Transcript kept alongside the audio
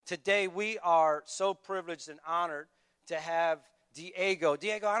today we are so privileged and honored to have Diego.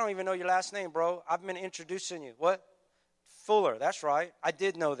 Diego, I don't even know your last name, bro. I've been introducing you. What? Fuller, that's right. I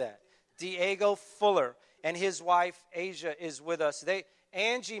did know that. Diego Fuller and his wife, Asia, is with us.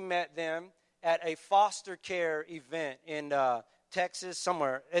 Angie met them at a foster care event in Texas,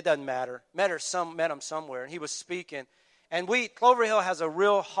 somewhere. It doesn't matter. Met him somewhere, and he was speaking. And Clover Hill has a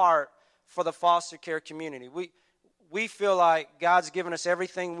real heart for the foster care community. We feel like God's given us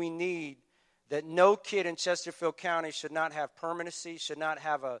everything we need, that no kid in Chesterfield County should not have permanency, should not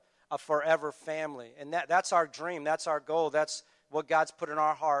have a forever family. And that's our dream. That's our goal. That's what God's put in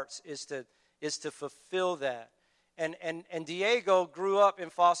our hearts, is to fulfill that. And Diego grew up in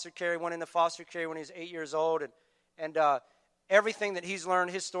foster care. He went into foster care when he was 8 years old. And everything that he's learned,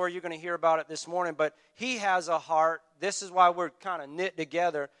 his story, you're going to hear about it this morning. But he has a heart. This is why we're kind of knit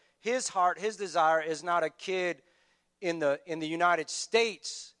together. His heart, his desire is not a kid in the United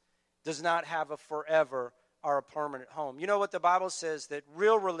States does not have a forever or a permanent home. You know what the Bible says? That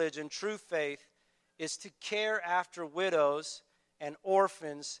real religion, true faith, is to care after widows and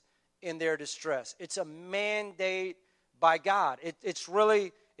orphans in their distress. It's a mandate by God. It's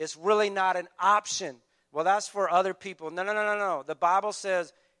really not an option. Well, that's for other people. No. The Bible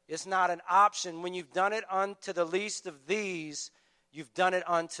says it's not an option. When you've done it unto the least of these, you've done it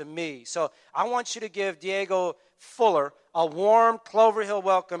unto me. So I want you to give Diego Fuller a warm Clover Hill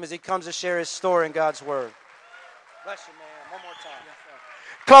welcome as he comes to share his story in God's Word. Bless you, man. One more time.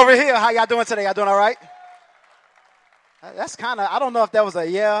 Clover Hill, how y'all doing today? Y'all doing all right? That's kind of, I don't know if that was a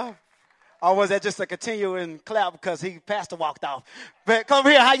yeah, or was that just a continuing clap because pastor walked off. But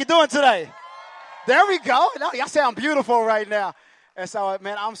Clover Hill, how you doing today? There we go. No, y'all sound beautiful right now. And so,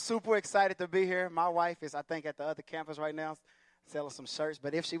 man, I'm super excited to be here. My wife is, I think, at the other campus right now selling some shirts.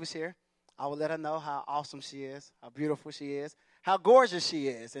 But if she was here, I would let her know how awesome she is, how beautiful she is, how gorgeous she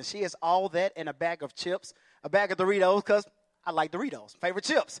is. And she is all that in a bag of chips, a bag of Doritos, because I like Doritos, favorite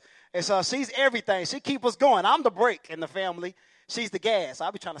chips. And so she's everything. She keeps us going. I'm the brake in the family. She's the gas.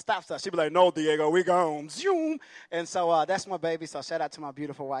 I'll be trying to stop stuff. She'll be like, no, Diego, we gone. Zoom. And so that's my baby. So shout out to my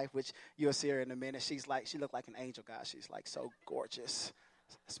beautiful wife, which you'll see her in a minute. She looked like an angel, guys. She's like so gorgeous.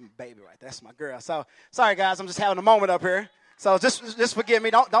 That's my baby right there. That's my girl. So sorry, guys. I'm just having a moment up here. So just forgive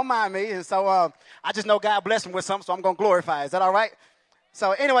me. Don't mind me. And so I just know God blessed me with something, so I'm going to glorify. Is that all right?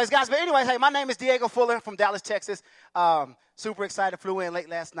 So anyways, guys. But anyways, hey, my name is Diego Fuller from Dallas, Texas. Super excited. Flew in late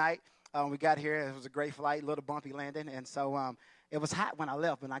last night. We got here. It was a great flight, a little bumpy landing. And so it was hot when I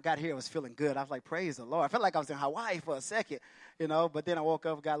left. When I got here, it was feeling good. I was like, praise the Lord. I felt like I was in Hawaii for a second, But then I woke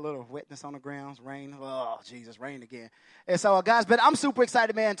up, got a little wetness on the ground, rain. Oh, Jesus, rain again. And so, guys, but I'm super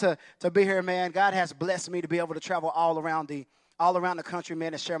excited, man, to be here, man. God has blessed me to be able to travel all around the country,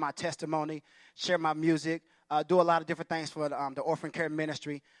 man, and share my testimony, share my music, do a lot of different things for the orphan care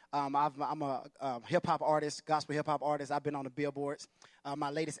ministry. I'm a hip-hop artist, gospel hip-hop artist. I've been on the billboards. My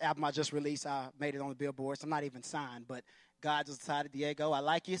latest album I just released, I made it on the billboards. I'm not even signed, but God just decided, Diego, I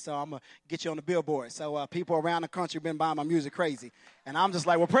like you, so I'm going to get you on the billboard. So people around the country have been buying my music crazy. And I'm just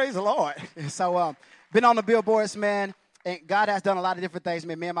like, well, praise the Lord. So been on the billboards, man. And God has done a lot of different things.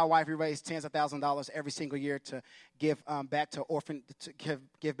 Man, me and my wife, we raise tens of thousands of dollars every single year to give back to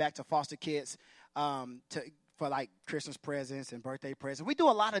give back to foster kids for like Christmas presents and birthday presents. We do a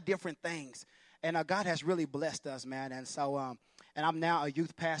lot of different things. And God has really blessed us, man. And so and I'm now a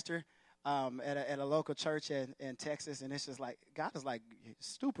youth pastor at a local church in Texas, and it's just like, God is like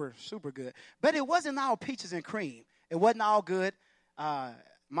super, super good. But it wasn't all peaches and cream. It wasn't all good.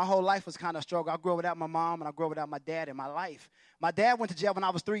 My whole life was kind of a struggle. I grew up without my mom, and I grew up without my dad in my life. My dad went to jail when I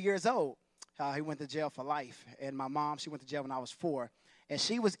was 3 years old. He went to jail for life. And my mom, she went to jail when I was 4. And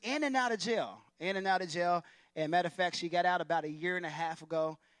she was in and out of jail. And matter of fact, she got out about a year and a half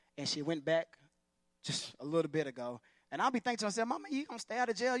ago, and she went back just a little bit ago. And I'll be thinking to myself, Mama, you going to stay out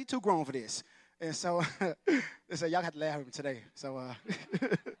of jail? You too grown for this. And so they said, y'all got to laugh at me today. So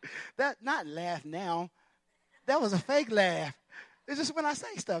that, not laugh now. That was a fake laugh. It's just when I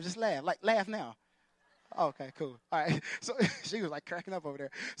say stuff, just laugh. Like, laugh now. Okay, cool. All right. So she was like cracking up over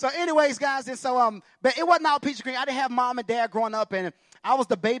there. So anyways, guys, and so but it wasn't all peach and cream. I didn't have mom and dad growing up, and I was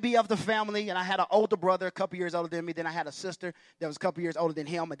the baby of the family, and I had an older brother a couple years older than me. Then I had a sister that was a couple years older than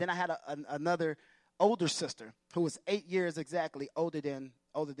him, and then I had another older sister who was 8 years exactly older than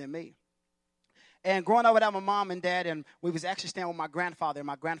me. And growing up without my mom and dad, and we was actually staying with my grandfather. And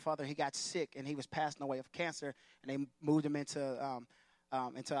my grandfather, he got sick, and he was passing away of cancer, and they moved him into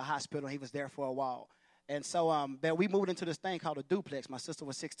a hospital. And he was there for a while. And so then we moved into this thing called a duplex. My sister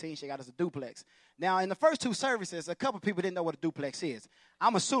was 16. She got us a duplex. Now, in the first 2 services, a couple people didn't know what a duplex is.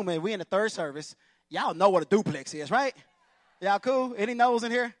 I'm assuming we in the third service, y'all know what a duplex is, right? Y'all cool? Any no's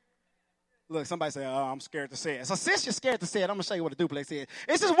in here? Look, somebody say, oh, I'm scared to say it. So since you're scared to say it, I'm going to show you what a duplex is.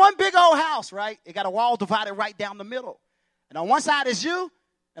 It's just one big old house, right? It got a wall divided right down the middle. And on one side is you,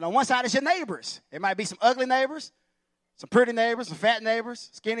 and on one side is your neighbors. It might be some ugly neighbors, some pretty neighbors, some fat neighbors,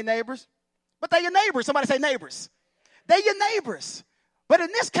 skinny neighbors. But they're your neighbors. Somebody say neighbors. They're your neighbors. But in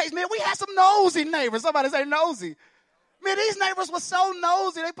this case, man, we had some nosy neighbors. Somebody say nosy. Man, these neighbors were so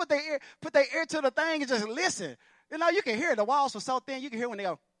nosy. They put their ear to the thing and just listen. You know, you can hear the walls were so thin. You can hear when they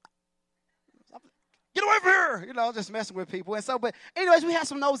go, get away from here. You know, just messing with people. And so, but anyways, we had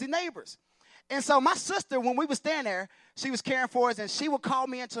some nosy neighbors. And so my sister, when we would stand there, she was caring for us, and she would call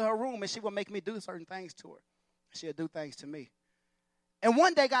me into her room, and she would make me do certain things to her. She would do things to me. And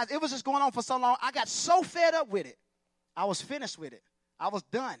one day, guys, it was just going on for so long, I got so fed up with it. I was finished with it. I was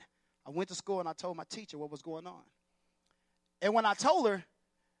done. I went to school, and I told my teacher what was going on. And when I told her,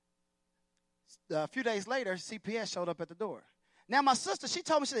 a few days later, CPS showed up at the door. Now, my sister, she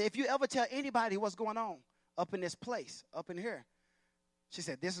told me, she said, if you ever tell anybody what's going on up in this place, up in here, she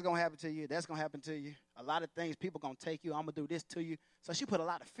said, this is going to happen to you. That's going to happen to you. A lot of things, people going to take you. I'm going to do this to you. So she put a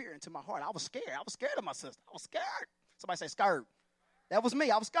lot of fear into my heart. I was scared. I was scared of my sister. I was scared. Somebody say scared. That was me.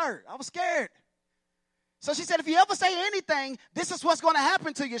 I was scared. I was scared. So she said, if you ever say anything, this is what's going to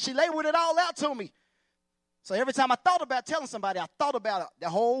happen to you. She labeled it all out to me. So every time I thought about telling somebody, I thought about the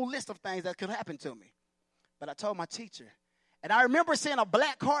whole list of things that could happen to me. But I told my teacher. And I remember seeing a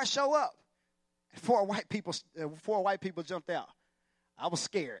black car show up. And four white people jumped out. I was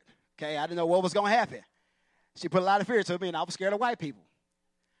scared, okay? I didn't know what was going to happen. She put a lot of fear to me, and I was scared of white people.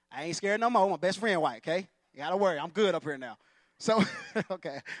 I ain't scared no more. My best friend white, okay? You got to worry. I'm good up here now. So,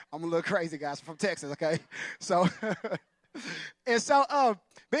 okay, I'm a little crazy, guys, from Texas, okay? So, and so,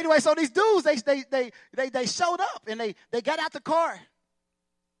 but anyway, so these dudes, they showed up, and they got out the car.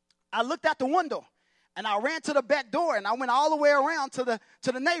 I looked out the window, and I ran to the back door, and I went all the way around to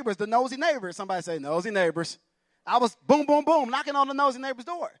the neighbors, the nosy neighbors. Somebody say, nosy neighbors. I was boom, boom, boom, knocking on the nosy neighbor's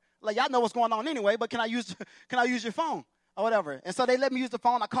door. Like, y'all know what's going on anyway, but can I use your phone or whatever? And so they let me use the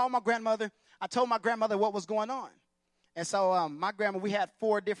phone. I called my grandmother. I told my grandmother what was going on. And so my grandma, we had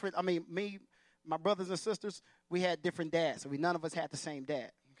me, my brothers and sisters, we had different dads. So none of us had the same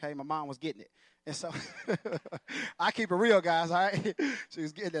dad. Okay, my mom was getting it. And so I keep it real, guys, all right? She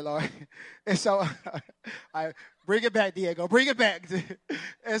was getting it, Lord. And so I bring it back, Diego. Bring it back.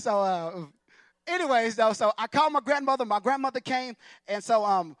 And so anyways, though, so I called my grandmother. My grandmother came, and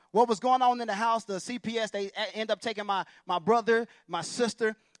so what was going on in the house, the CPS, they end up taking my brother, my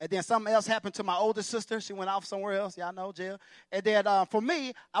sister, and then something else happened to my older sister. She went off somewhere else. Y'all know, jail. And then for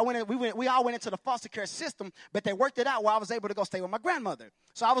me, we all went into the foster care system, but they worked it out where I was able to go stay with my grandmother.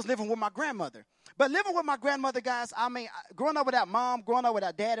 So I was living with my grandmother. But living with my grandmother, guys, I mean, growing up without mom, growing up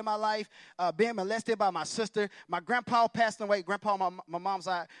without dad in my life, being molested by my sister, my grandpa passed away, my mom's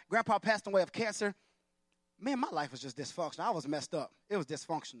side, grandpa passed away of cancer. Man, my life was just dysfunctional. I was messed up. It was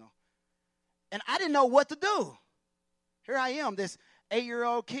dysfunctional. And I didn't know what to do. Here I am, this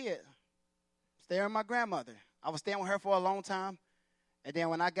 8-year-old kid, staying with my grandmother. I was staying with her for a long time. And then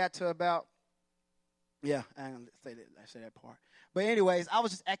when I got to about, I didn't say that part. But anyways, I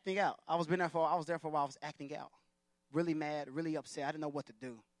was just acting out. I was there for a while. I was acting out. Really mad, really upset. I didn't know what to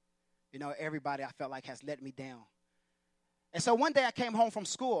do. You know, everybody I felt like has let me down. And so one day I came home from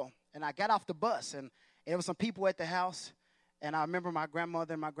school, and I got off the bus, and there was some people at the house. And I remember my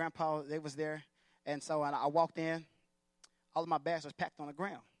grandmother and my grandpa, they was there. And so I walked in. All of my bags was packed on the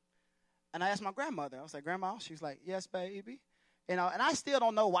ground. And I asked my grandmother. I was like, Grandma? She was like, yes, baby. You know, and I still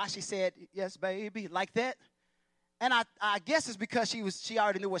don't know why she said, yes, baby, like that. And I guess it's because she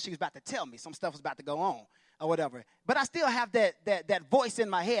already knew what she was about to tell me. Some stuff was about to go on or whatever. But I still have that voice in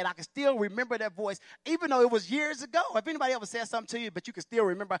my head. I can still remember that voice, even though it was years ago. If anybody ever said something to you, but you can still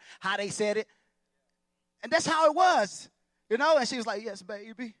remember how they said it. And that's how it was, you know. And she was like, yes,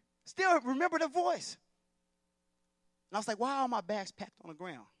 baby. Still remember the voice. And I was like, why are all my bags packed on the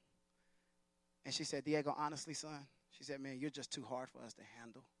ground? And she said, Diego, honestly, son, she said, man, you're just too hard for us to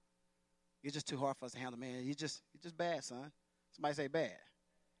handle. You're just too hard for us to handle, man. You're just bad, son. Somebody say bad.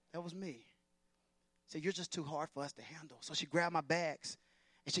 That was me. She said, you're just too hard for us to handle. So she grabbed my bags,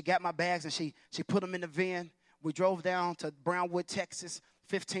 and she got my bags, and she put them in the van. We drove down to Brownwood, Texas,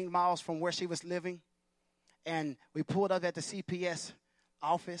 15 miles from where she was living. And we pulled up at the CPS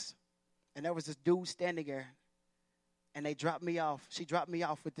office, and there was this dude standing there. And they dropped me off. She dropped me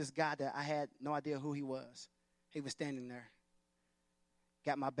off with this guy that I had no idea who he was. He was standing there.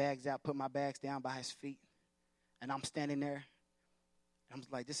 Got my bags out, put my bags down by his feet. And I'm standing there. And I'm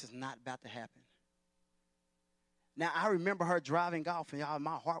like, this is not about to happen. Now, I remember her driving off, and y'all,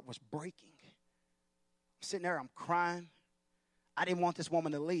 my heart was breaking. I'm sitting there, I'm crying. I didn't want this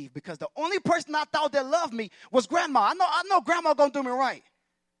woman to leave because the only person I thought that loved me was grandma. I know grandma going to do me right.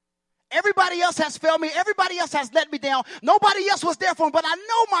 Everybody else has failed me. Everybody else has let me down. Nobody else was there for me. But I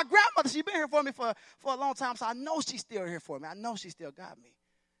know my grandmother, she's been here for me for a long time, so I know she's still here for me. I know she still got me.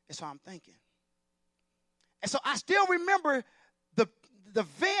 That's what I'm thinking. And so I still remember the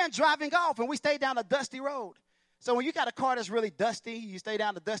van driving off, and we stayed down a dusty road. So when you got a car that's really dusty, you stay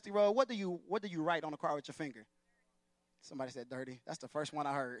down the dusty road, what do you write on the car with your finger? Somebody said dirty. That's the first one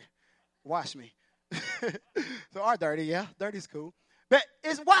I heard. Wash me. So our dirty, yeah. Dirty's cool. But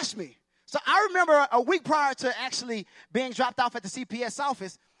it's wash me. So I remember a week prior to actually being dropped off at the CPS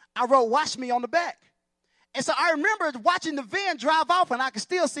office, I wrote wash me on the back. And so I remember watching the van drive off, and I could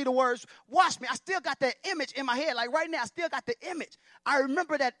still see the words wash me. I still got that image in my head. Like right now, I still got the image. I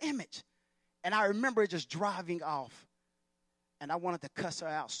remember that image. And I remember just driving off. And I wanted to cuss her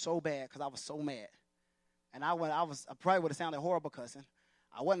out so bad because I was so mad. And I probably would have sounded horrible cussing.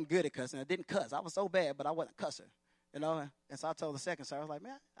 I wasn't good at cussing. I didn't cuss. I was so bad, but I wasn't a cusser. You know, and so I told the second sir, I was like,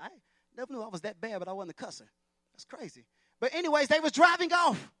 man, I never knew I was that bad, but I wasn't a cusser. That's crazy. But anyways, they was driving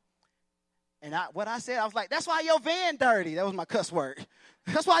off. And what I said, I was like, that's why your van dirty. That was my cuss word.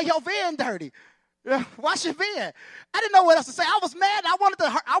 That's why your van dirty. Wash your van. I didn't know what else to say. I was mad. I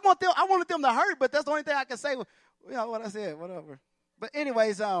wanted them to hurt, but that's the only thing I could say. You know what I said, whatever. But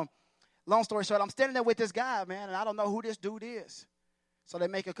anyways, long story short, I'm standing there with this guy, man, and I don't know who this dude is. So they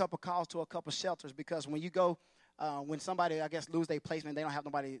make a couple calls to a couple shelters because when you go, when somebody, I guess, lose their placement, they don't have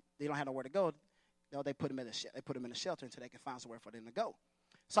nowhere to go. You know, they put them in a shelter until they can find somewhere for them to go.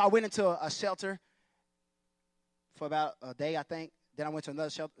 So I went into a shelter for about a day, I think. Then I went to another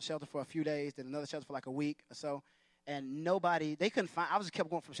shelter for a few days, then another shelter for like a week or so. And they couldn't find, I just kept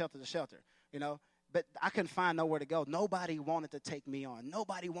going from shelter to shelter, you know. But I couldn't find nowhere to go. Nobody wanted to take me on.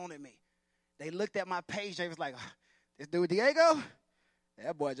 Nobody wanted me. They looked at my page. They was like, this dude Diego,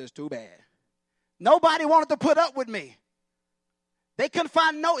 that boy just too bad. Nobody wanted to put up with me. They couldn't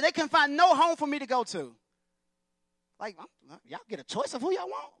find no home for me to go to. Like, y'all get a choice of who y'all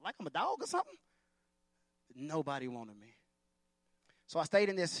want? Like I'm a dog or something? Nobody wanted me. So I stayed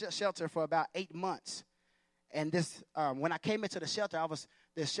in this shelter for about 8 months. And this, when I came into the shelter, I was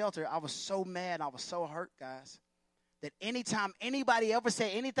so mad. I was so hurt, guys, that anytime anybody ever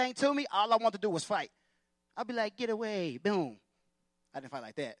said anything to me, all I wanted to do was fight. I'd be like, get away, boom. I didn't fight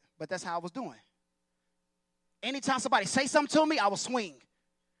like that, but that's how I was doing. Anytime somebody say something to me, I would swing.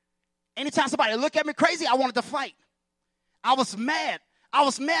 Anytime somebody look at me crazy, I wanted to fight. I was mad. I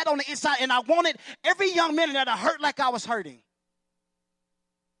was mad on the inside, and I wanted every young man that I hurt like I was hurting.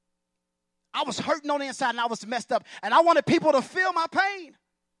 I was hurting on the inside, and I was messed up, and I wanted people to feel my pain.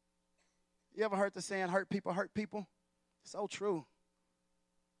 You ever heard the saying, hurt people hurt people? So true.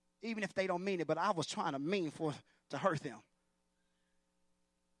 Even if they don't mean it, but I was trying to hurt them.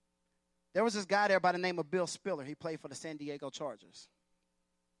 There was this guy there by the name of Bill Spiller. He played for the San Diego Chargers.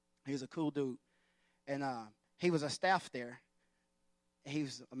 He was a cool dude. And he was a staff there. And he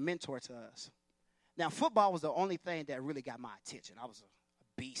was a mentor to us. Now, football was the only thing that really got my attention. I was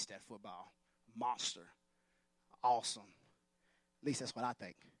a beast at football. Monster. Awesome. At least that's what I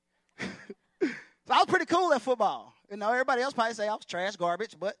think. So I was pretty cool at football. You know, everybody else probably say I was trash,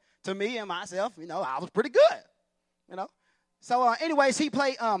 garbage. But to me and myself, you know, I was pretty good. You know. So, anyways, he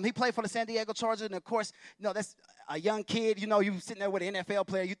played for the San Diego Chargers, and of course, you know, that's a young kid. You know, you sitting there with an NFL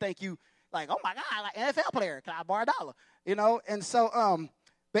player, you think you like, oh my God, like NFL player, can I borrow $1? You know, and so,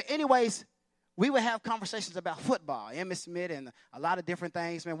 but anyways, we would have conversations about football, Emmitt Smith, and a lot of different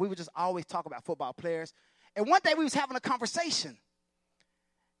things. Man, we would just always talk about football players. And one day we was having a conversation,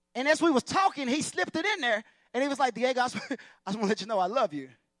 and as we was talking, he slipped it in there, and he was like, Diego, I just want to let you know I love you.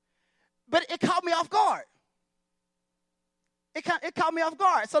 But it caught me off guard. It caught me off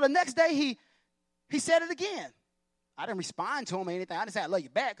guard. So the next day, he said it again. I didn't respond to him or anything. I didn't say I love you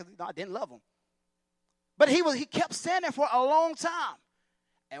back because I didn't love him. But he kept saying it for a long time.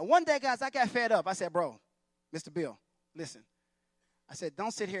 And one day, guys, I got fed up. I said, bro, Mr. Bill, listen. I said,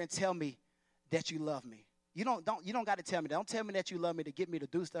 don't sit here and tell me that you love me. You don't got to tell me that. Don't tell me that you love me to get me to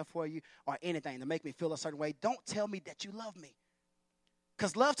do stuff for you or anything to make me feel a certain way. Don't tell me that you love me.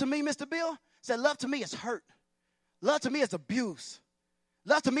 Because love to me, Mr. Bill, said love to me is hurt. Love to me is abuse.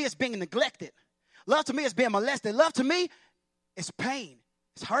 Love to me is being neglected. Love to me is being molested. Love to me is pain.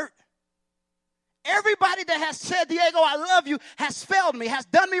 It's hurt. Everybody that has said, Diego, I love you, has failed me, has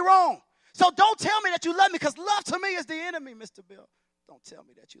done me wrong. So don't tell me that you love me because love to me is the enemy, Mr. Bill. Don't tell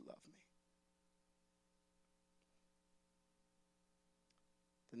me that you love me.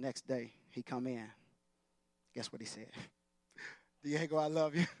 The next day, he come in. Guess what he said? Diego, I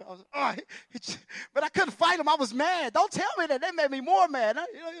love you. I was, but I couldn't fight him. I was mad. Don't tell me that. They made me more mad.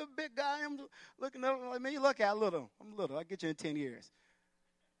 You're a big guy. I'm looking up like me. Look at little. I'm little. I'll get you in 10 years.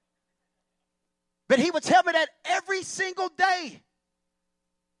 But he would tell me that every single day.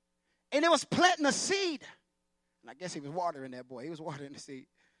 And it was planting a seed. And I guess he was watering that boy. He was watering the seed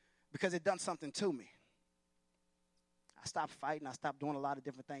because it done something to me. I stopped fighting. I stopped doing a lot of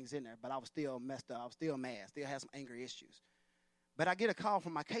different things in there. But I was still messed up. I was still mad. Still had some angry issues. But I get a call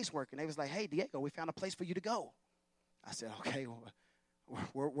from my caseworker, and they was like, hey, Diego, we found a place for you to go. I said, okay,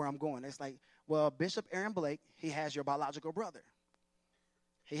 where I'm going. It's like, well, Bishop Aaron Blake, he has your biological brother.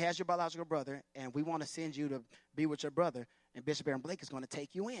 He has your biological brother, and we want to send you to be with your brother, and Bishop Aaron Blake is going to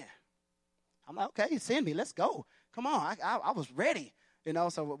take you in. I'm like, okay, send me. Let's go. Come on. I was ready.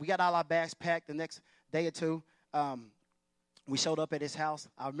 So we got all our bags packed the next day or two. We showed up at his house.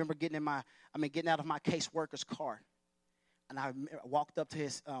 I remember getting out of my caseworker's car. And I walked up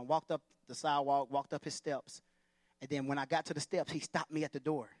the sidewalk, walked up his steps. And then when I got to the steps, he stopped me at the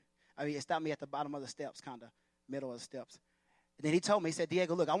door. He stopped me at the bottom of the steps, kind of middle of the steps. And then he told me, he said,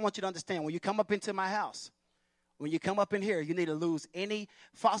 Diego, look, I want you to understand, when you come up into my house, when you come up in here, you need to lose any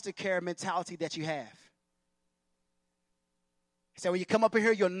foster care mentality that you have. He said, when you come up in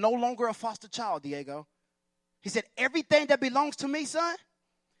here, you're no longer a foster child, Diego. He said, everything that belongs to me, son,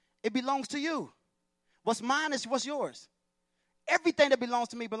 it belongs to you. What's mine is what's yours. Everything that belongs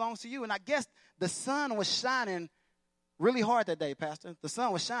to me belongs to you. And I guess the sun was shining really hard that day, Pastor. The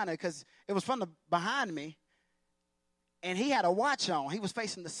sun was shining because it was from behind me. And he had a watch on. He was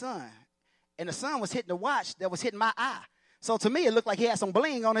facing the sun. And the sun was hitting the watch that was hitting my eye. So to me, it looked like he had some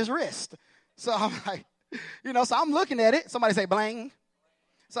bling on his wrist. So I'm like, so I'm looking at it. Somebody say bling.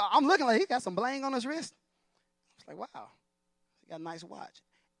 So I'm looking like he got some bling on his wrist. I was like, wow, he got a nice watch.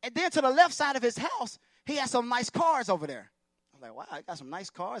 And then to the left side of his house, he had some nice cars over there. I was like, wow, I got some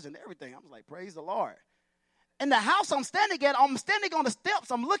nice cars and everything. I was like, praise the Lord. And the house I'm standing on the steps.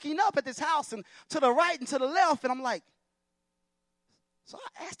 I'm looking up at this house and to the right and to the left. And I'm like, so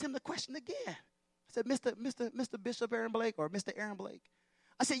I asked him the question again. I said, Mr. Bishop Aaron Blake or Mr. Aaron Blake.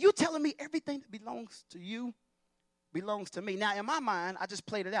 I said, you telling me everything that belongs to you belongs to me. Now, in my mind, I just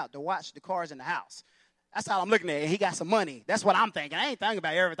played it out. The watch, the cars, and the house. That's how I'm looking at it. He got some money. That's what I'm thinking. I ain't thinking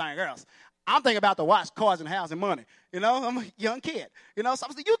about everything else. I'm thinking about the watch, cars, and house, and money. I'm a young kid. So I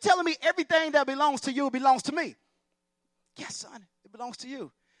was like, you telling me everything that belongs to you belongs to me? Yes, son, it belongs to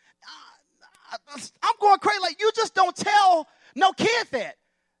you. I'm going crazy. Like, you just don't tell no kid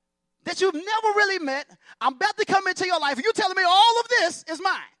that you've never really met. I'm about to come into your life. And you telling me all of this is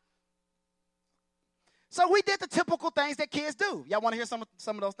mine. So we did the typical things that kids do. Y'all want to hear some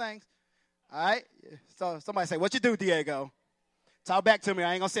of those things? All right. So somebody say, what you do, Diego? Talk back to me.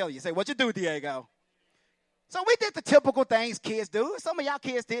 I ain't going to sell you. Say, what you do, Diego? So we did the typical things kids do. Some of y'all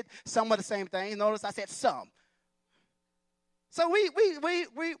kids did some of the same things. Notice I said some. So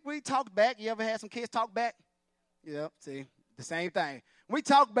we talked back. You ever had some kids talk back? Yeah, see, the same thing. We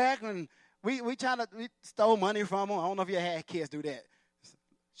talked back and we stole money from them. I don't know if you had kids do that.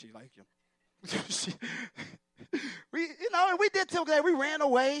 She like you. And we did typical things. We ran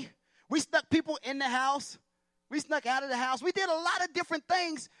away. We snuck people in the house. We snuck out of the house. We did a lot of different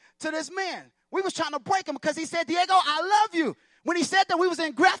things to this man. We was trying to break him because he said, Diego, I love you. When he said that we was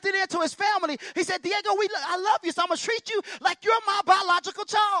engrafted into his family, he said, Diego, I love you, so I'm going to treat you like you're my biological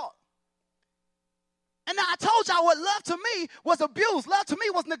child. And now I told y'all what love to me was abuse. Love to me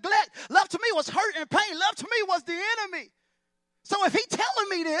was neglect. Love to me was hurt and pain. Love to me was the enemy. So if he telling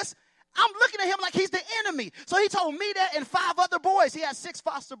me this, I'm looking at him like he's the enemy. So he told me that and 5 other boys. He had 6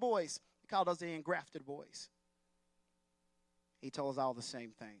 foster boys. He called us the engrafted boys. He told us all the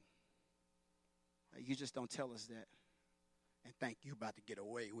same thing. You just don't tell us that and think you about to get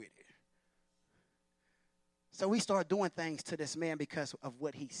away with it. So we started doing things to this man because of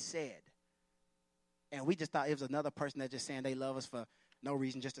what he said. And we just thought it was another person that just saying they love us for no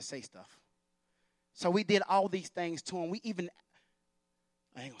reason, just to say stuff. So we did all these things to him.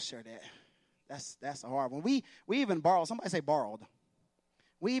 I ain't going to share that. That's a hard one. We even borrowed, somebody say borrowed.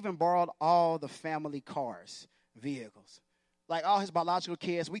 We even borrowed all the family cars, vehicles. Like all his biological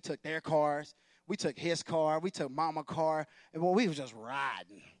kids, we took their cars. We took his car. We took mama's car. And we was just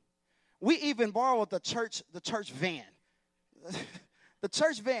riding. We even borrowed the church van. The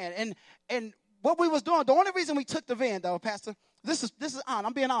church van. And what we was doing, the only reason we took the van, though, Pastor, this is on.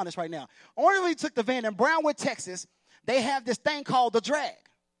 I'm being honest right now. Only reason we took the van in Brownwood, Texas, they have this thing called the drag.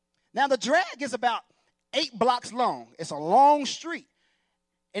 Now, the drag is about 8 blocks long. It's a long street.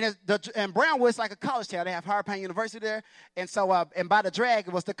 And Brownwood's like a college town. They have Howard University there. And so, and by the drag,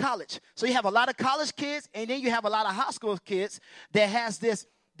 it was the college. So you have a lot of college kids, and then you have a lot of high school kids that has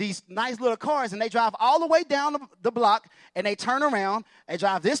these nice little cars, and they drive all the way down the block, and they turn around, they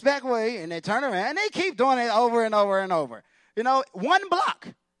drive this back way, and they turn around, and they keep doing it over and over and over. You know, one block.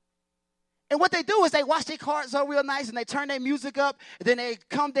 And what they do is they wash their cars up real nice, and they turn their music up, and then they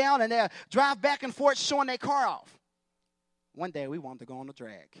come down, and they drive back and forth showing their car off. One day we wanted to go on the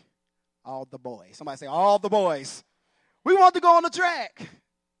drag. All the boys. Somebody say, all the boys. We wanted to go on the drag.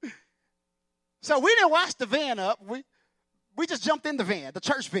 So we didn't wash the van up. We just jumped in the van, the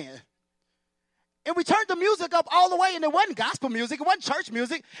church van. And we turned the music up all the way, and it wasn't gospel music. It wasn't church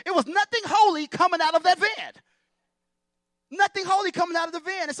music. It was nothing holy coming out of that van. Nothing holy coming out of the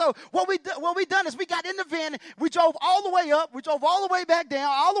van. And so what we done is we got in the van, we drove all the way up, we drove all the way back down,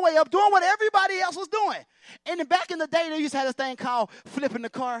 all the way up, doing what everybody else was doing. And then back in the day, they used to have this thing called flipping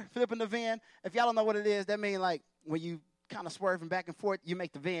the van. If y'all don't know what it is, that means like when you kind of swerving back and forth, you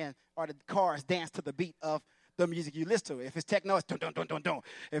make the van or the cars dance to the beat of the music you listen to. If it's techno, it's dum dum dum dum dum.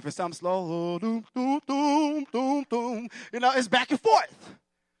 If it's something slow, doom doom doom doom doom. You know, it's back and forth.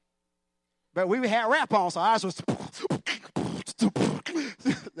 But we had rap on, so ours was.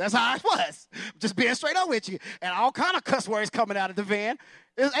 That's how it was. Just being straight up with you. And all kind of cuss words coming out of the van.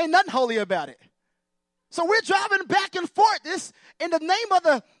 There ain't nothing holy about it. So we're driving back and forth. This in the name of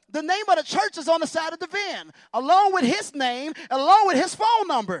the church is on the side of the van, along with his name, along with his phone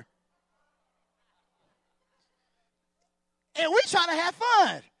number. And we trying to have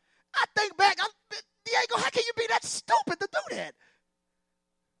fun. I think back, Diego, how can you be that stupid to do that?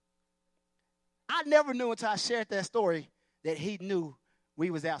 I never knew until I shared that story that he knew we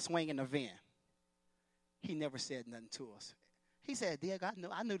was out swinging the van. He never said nothing to us. He said, Diego,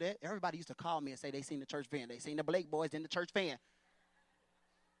 I knew that. Everybody used to call me and say they seen the church van. They seen the Blake boys in the church van.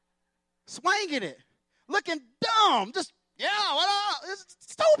 Swinging it. Looking dumb. Just, yeah, what up? It's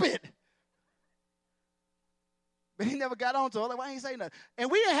stupid. But he never got on to it. Like, why ain't he say nothing? And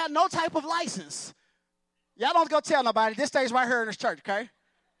we didn't have no type of license. Y'all don't go tell nobody. This stays right here in this church, okay?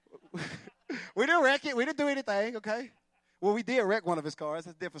 We didn't wreck it. We didn't do anything, okay? Well, we did wreck one of his cars.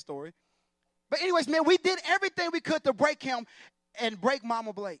 That's a different story. But anyways, man, we did everything we could to break him and break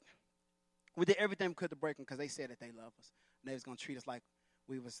Mama Blake. We did everything we could to break him because they said that they love us. And they was going to treat us like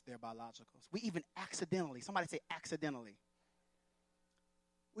we was their biologicals. We even accidentally, somebody say accidentally.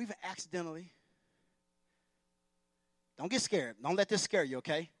 We even accidentally. Don't get scared. Don't let this scare you,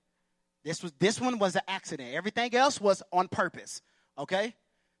 okay? This one was an accident. Everything else was on purpose, okay?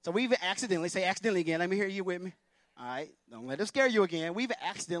 So we even accidentally, say accidentally again. Let me hear you with me. All right, don't let it scare you again. We've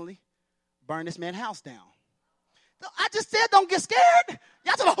accidentally burned this man's house down. I just said don't get scared.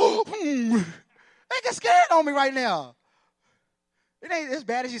 Y'all talking about, they get scared on me right now. It ain't as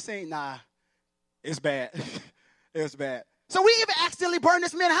bad as you saying. Nah, it's bad. It's bad. So we even accidentally burned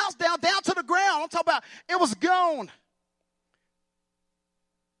this man's house down to the ground. I'm talking about it was gone.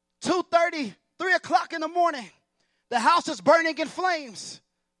 2:30, 3 o'clock in the morning. The house is burning in flames.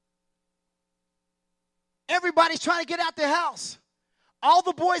 Everybody's trying to get out their house. All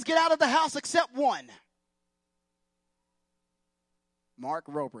the boys get out of the house except one. Mark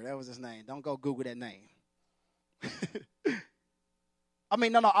Roper, that was his name. Don't go Google that name.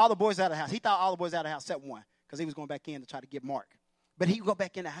 All the boys out of the house. He thought all the boys out of the house except one because he was going back in to try to get Mark. But he would go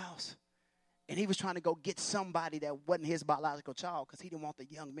back in the house, and he was trying to go get somebody that wasn't his biological child because he didn't want the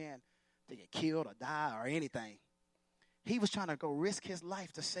young man to get killed or die or anything. He was trying to go risk his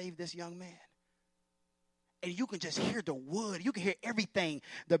life to save this young man. And you can just hear the wood. You can hear everything.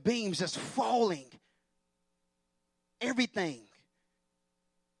 The beams just falling. Everything.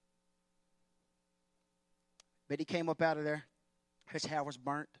 But he came up out of there. His house was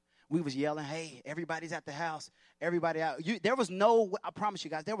burnt. We was yelling, hey, everybody's at the house. Everybody out. There was no, I promise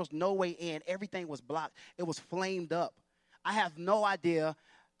you guys, there was no way in. Everything was blocked. It was flamed up. I have no idea.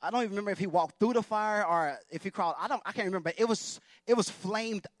 I don't even remember if he walked through the fire or if he crawled. I can't remember. But it was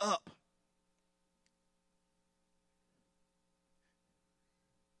flamed up.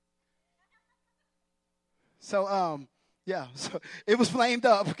 So, so it was flamed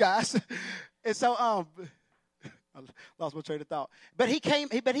up, guys. And so, I lost my train of thought. But he came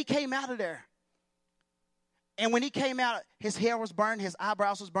out of there. And when he came out, his hair was burned, his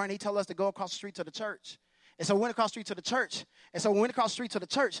eyebrows was burned. He told us to go across the street to the church. And so we went across the street to the church. And so when we went across the street to the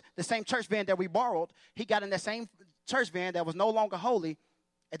church, the same church van that we borrowed, he got in that same church van that was no longer holy.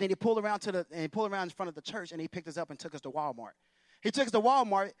 And then he pulled around in front of the church, and he picked us up and took us to Walmart. He took us to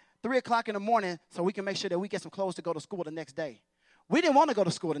Walmart 3 o'clock in the morning so we can make sure that we get some clothes to go to school the next day. We didn't want to go to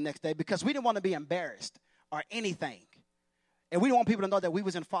school the next day because we didn't want to be embarrassed or anything. And we didn't want people to know that we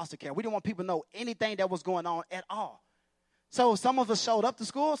was in foster care. We didn't want people to know anything that was going on at all. So some of us showed up to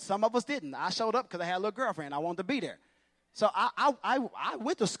school. Some of us didn't. I showed up because I had a little girlfriend. I wanted to be there. So I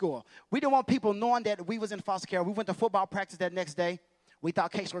went to school. We didn't want people knowing that we was in foster care. We went to football practice that next day. We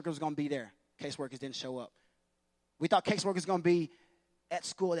thought caseworkers was going to be there. Caseworkers didn't show up. We thought caseworkers was going to be at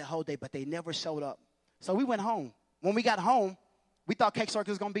school that whole day, but they never showed up. So we went home. When we got home, we thought caseworkers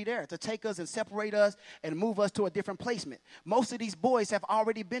was going to be there to take us and separate us and move us to a different placement. Most of these boys have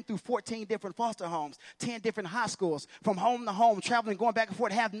already been through 14 different foster homes, 10 different high schools, from home to home, traveling, going back and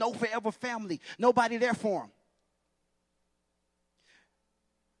forth, have no forever family, nobody there for them.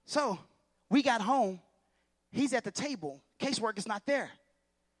 So we got home. He's at the table. Caseworker's not there.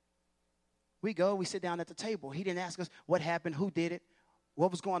 We go, we sit down at the table. He didn't ask us what happened, who did it, what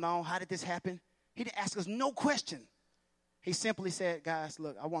was going on, how did this happen. He didn't ask us no question. He simply said, guys,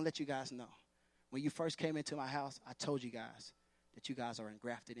 look, I want to let you guys know. When you first came into my house, I told you guys that you guys are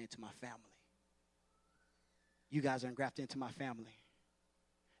engrafted into my family. You guys are engrafted into my family.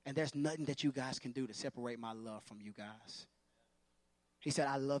 And there's nothing that you guys can do to separate my love from you guys. He said,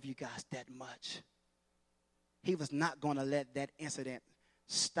 I love you guys that much. He was not going to let that incident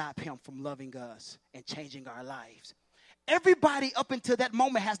stop him from loving us and changing our lives. Everybody up until that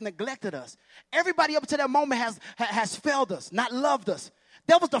moment has neglected us. Everybody up until that moment has failed us, not loved us.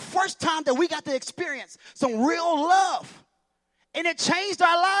 That was the first time that we got to experience some real love. And it changed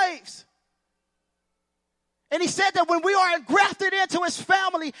our lives. And he said that when we are engrafted into his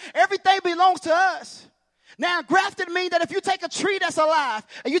family, everything belongs to us. Now, engrafted means that if you take a tree that's alive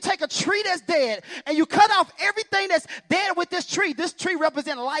and you take a tree that's dead and you cut off everything that's dead with this tree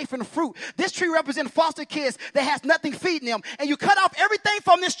represents life and fruit. This tree represents foster kids that has nothing feeding them. And you cut off everything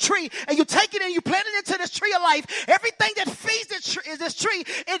from this tree and you take it and you plant it into this tree of life. Everything that feeds this tree,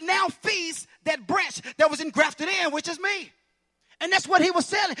 it now feeds that branch that was engrafted in, which is me. And that's what he was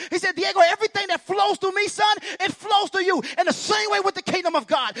saying. He said, Diego, everything that flows through me, son, it flows through you. And the same way with the kingdom of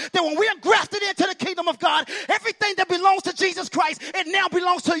God, that when we're grafted into the kingdom of God, everything that belongs to Jesus Christ, it now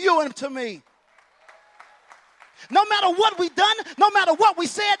belongs to you and to me. No matter what we done, no matter what we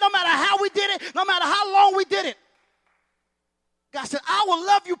said, no matter how we did it, no matter how long we did it, God said, I will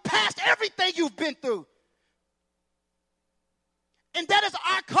love you past everything you've been through. And that is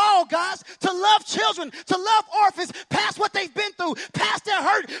our call, guys, to love children, to love orphans, past what they've been through, past their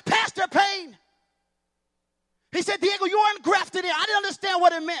hurt, past their pain. He said, Diego, you are engrafted in. I didn't understand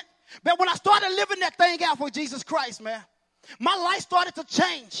what it meant. But when I started living that thing out for Jesus Christ, man, my life started to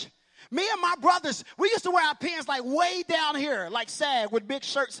change. Me and my brothers, we used to wear our pants like way down here, like sag, with big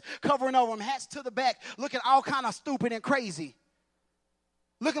shirts covering over them, hats to the back, looking all kind of stupid and crazy.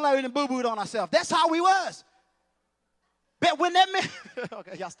 Looking like we done boo-booed on ourselves. That's how we was. But when that man,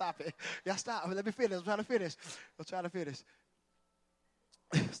 okay, y'all stop it. Y'all stop. Let me finish. I'm trying to finish.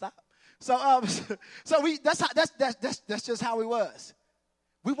 Stop. So that's just how we was.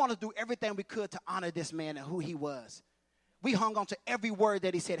 We want to do everything we could to honor this man and who he was. We hung on to every word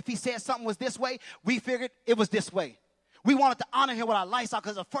that he said. If he said something was this way, we figured it was this way. We wanted to honor him with our lifestyle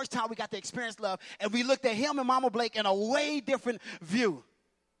because the first time we got to experience love, and we looked at him and Mama Blake in a way different view.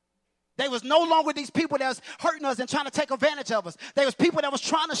 They was no longer these people that was hurting us and trying to take advantage of us. They was people that was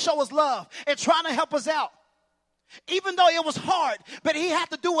trying to show us love and trying to help us out. Even though it was hard, but he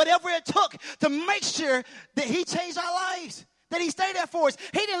had to do whatever it took to make sure that he changed our lives, that he stayed there for us.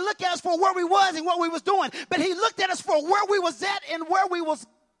 He didn't look at us for where we was and what we was doing, but he looked at us for where we was at and where we was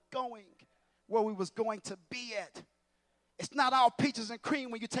going to be at. It's not all peaches and cream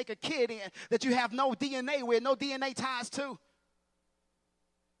when you take a kid in that you have no DNA with, no DNA ties to.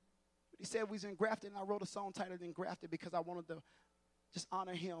 He said we was engrafted, and I wrote a song titled Engrafted because I wanted to just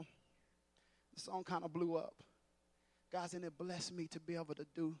honor him. The song kind of blew up. Guys, and it blessed me to be able to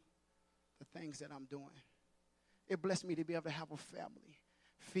do the things that I'm doing. It blessed me to be able to have a family,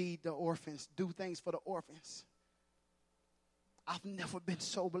 feed the orphans, do things for the orphans. I've never been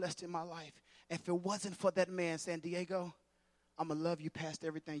so blessed in my life. If it wasn't for that man saying, Diego, I'm going to love you past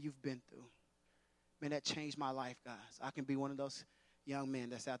everything you've been through. Man, that changed my life, guys. I can be one of those young men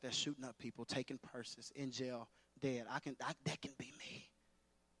that's out there shooting up people, taking purses, in jail, dead. That can be me.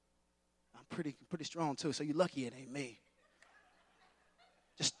 I'm pretty strong too, so you're lucky it ain't me.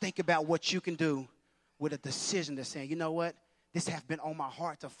 Just think about what you can do with a decision that's saying, you know what? This has been on my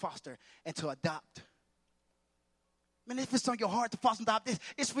heart to foster and to adopt. Man, if it's on your heart to foster and adopt,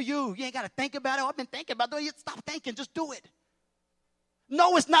 it's for you. You ain't got to think about it. I've been thinking about it. Stop thinking. Just do it.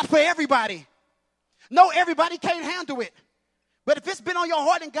 No, it's not for everybody. No, everybody can't handle it. But if it's been on your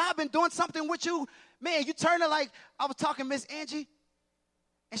heart and God been doing something with you, man, you turn it like, I was talking to Miss Angie,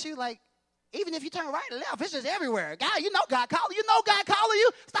 and she was like, Even if you turn right and left, it's just everywhere. God, you know God calling you. You know God calling you.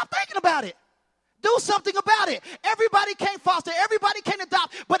 Stop thinking about it. Do something about it. Everybody can't foster. Everybody can't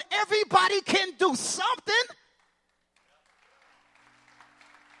adopt. But everybody can do something.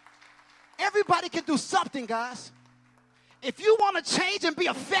 Everybody can do something, guys. If you want to change and be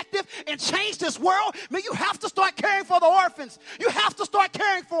effective and change this world, man, you have to start caring for the orphans. You have to start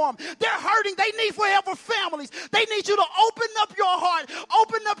caring for them. They're hurting. They need forever families. They need you to open up your heart,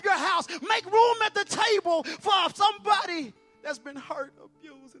 open up your house, make room at the table for somebody that's been hurt,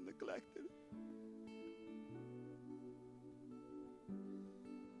 abused, and neglected.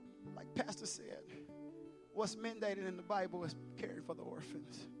 Like Pastor said, what's mandated in the Bible is caring for the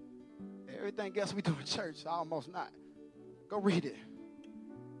orphans. Everything else we do in church, almost not. Go read it.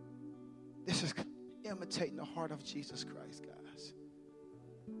 This is imitating the heart of Jesus Christ, guys.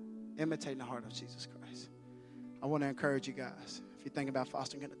 Imitating the heart of Jesus Christ. I want to encourage you guys, if you're thinking about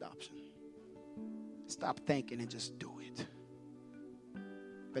fostering and adoption, stop thinking and just do it.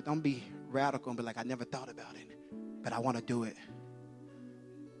 But don't be radical and be like, I never thought about it, but I want to do it.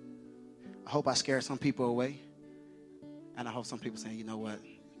 I hope I scared some people away. And I hope some people saying, you know what?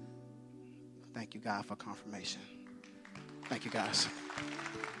 Thank you, God, for confirmation. Thank you, guys.